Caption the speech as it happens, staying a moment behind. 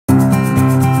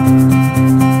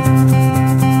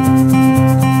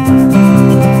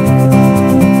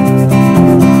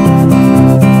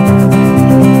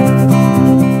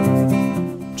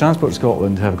Transport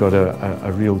Scotland have got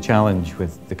a real challenge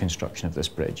with the construction of this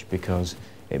bridge because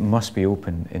it must be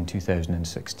open in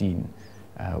 2016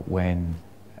 when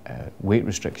weight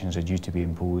restrictions are due to be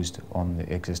imposed on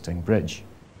the existing bridge.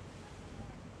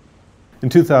 In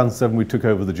 2007 we took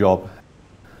over the job,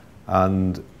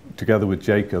 and together with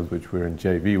Jacobs, which we're in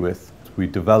JV with, we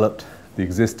developed the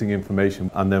existing information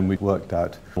and then we worked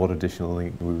out what additional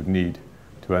link we would need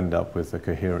to end up with a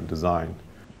coherent design.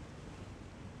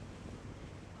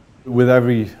 With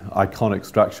every iconic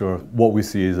structure, what we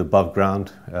see is above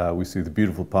ground. We see the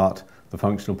beautiful part, the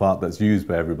functional part that's used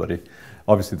by everybody.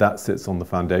 Obviously that sits on the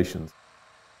foundations.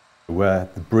 Where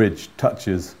the bridge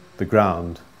touches the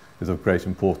ground is of great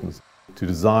importance. To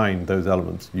design those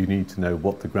elements, you need to know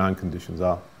what the ground conditions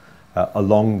are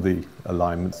along the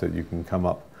alignment so that you can come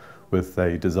up with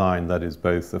a design that is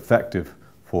both effective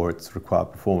for its required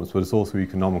performance, but it's also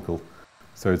economical.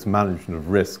 So it's management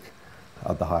of risk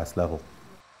at the highest level.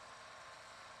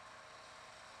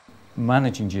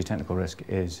 Managing geotechnical risk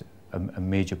is a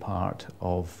major part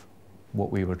of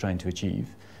what we were trying to achieve.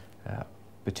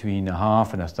 Between a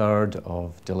half and a third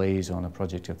of delays on a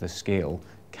project of this scale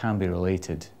can be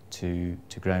related to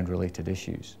ground-related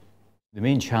issues. The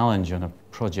main challenge on a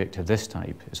project of this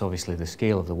type is obviously the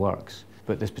scale of the works,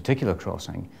 but this particular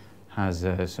crossing has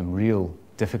some real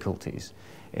difficulties.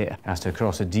 It has to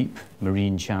cross a deep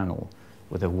marine channel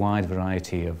with a wide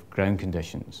variety of ground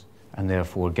conditions, and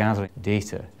therefore gathering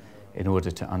data in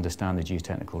order to understand the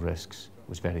geotechnical risks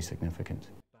was very significant.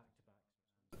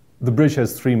 The bridge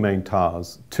has three main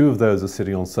towers. Two of those are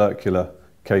sitting on circular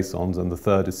caissons and the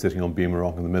third is sitting on beam and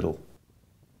rock in the middle.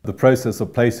 The process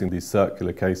of placing these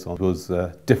circular caissons was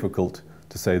difficult,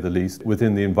 to say the least,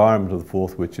 within the environment of the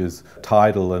Forth, which is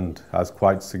tidal and has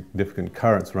quite significant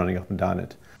currents running up and down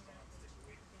it.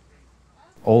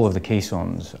 All of the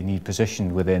caissons need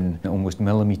positioned within almost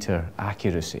millimetre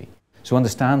accuracy. So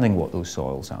understanding what those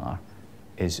soils are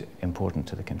is important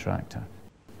to the contractor.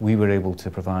 We were able to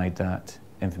provide that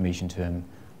information to him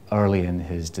early in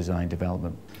his design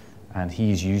development, and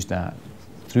he's used that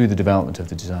through the development of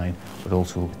the design, but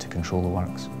also to control the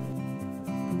works.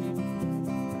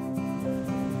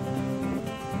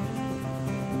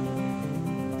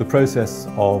 The process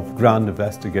of ground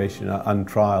investigation and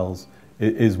trials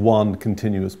is one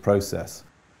continuous process.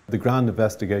 The ground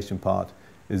investigation part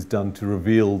is done to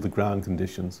reveal the ground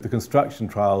conditions. The construction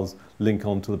trials link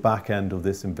on to the back end of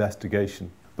this investigation,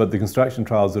 but the construction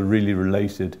trials are really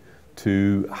related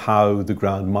to how the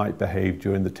ground might behave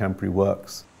during the temporary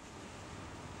works.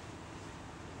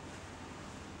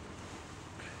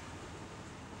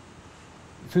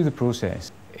 Through the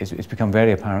process, it's become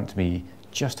very apparent to me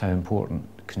just how important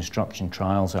construction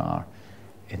trials are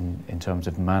in terms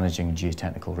of managing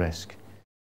geotechnical risk.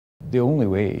 The only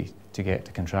way to get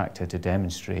the contractor to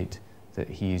demonstrate that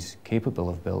he's capable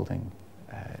of building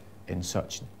in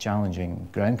such challenging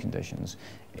ground conditions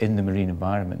in the marine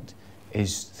environment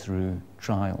is through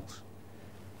trials.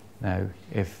 Now,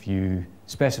 if you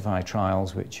specify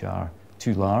trials which are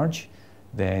too large,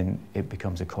 then it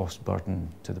becomes a cost burden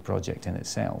to the project in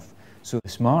itself. So the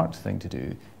smart thing to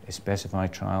do is specify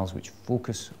trials which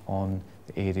focus on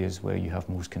the areas where you have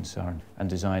most concern and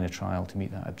design a trial to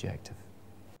meet that objective.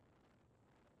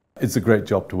 It's a great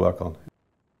job to work on.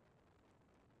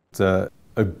 It's a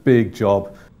big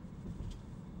job.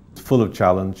 It's full of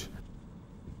challenge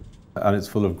and it's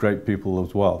full of great people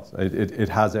as well. It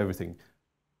has everything.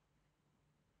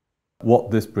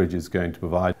 What this bridge is going to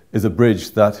provide is a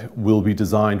bridge that will be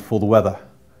designed for the weather.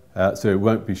 So it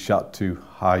won't be shut to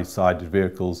high-sided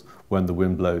vehicles when the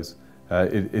wind blows.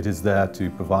 It is there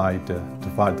to provide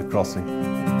the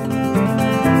crossing.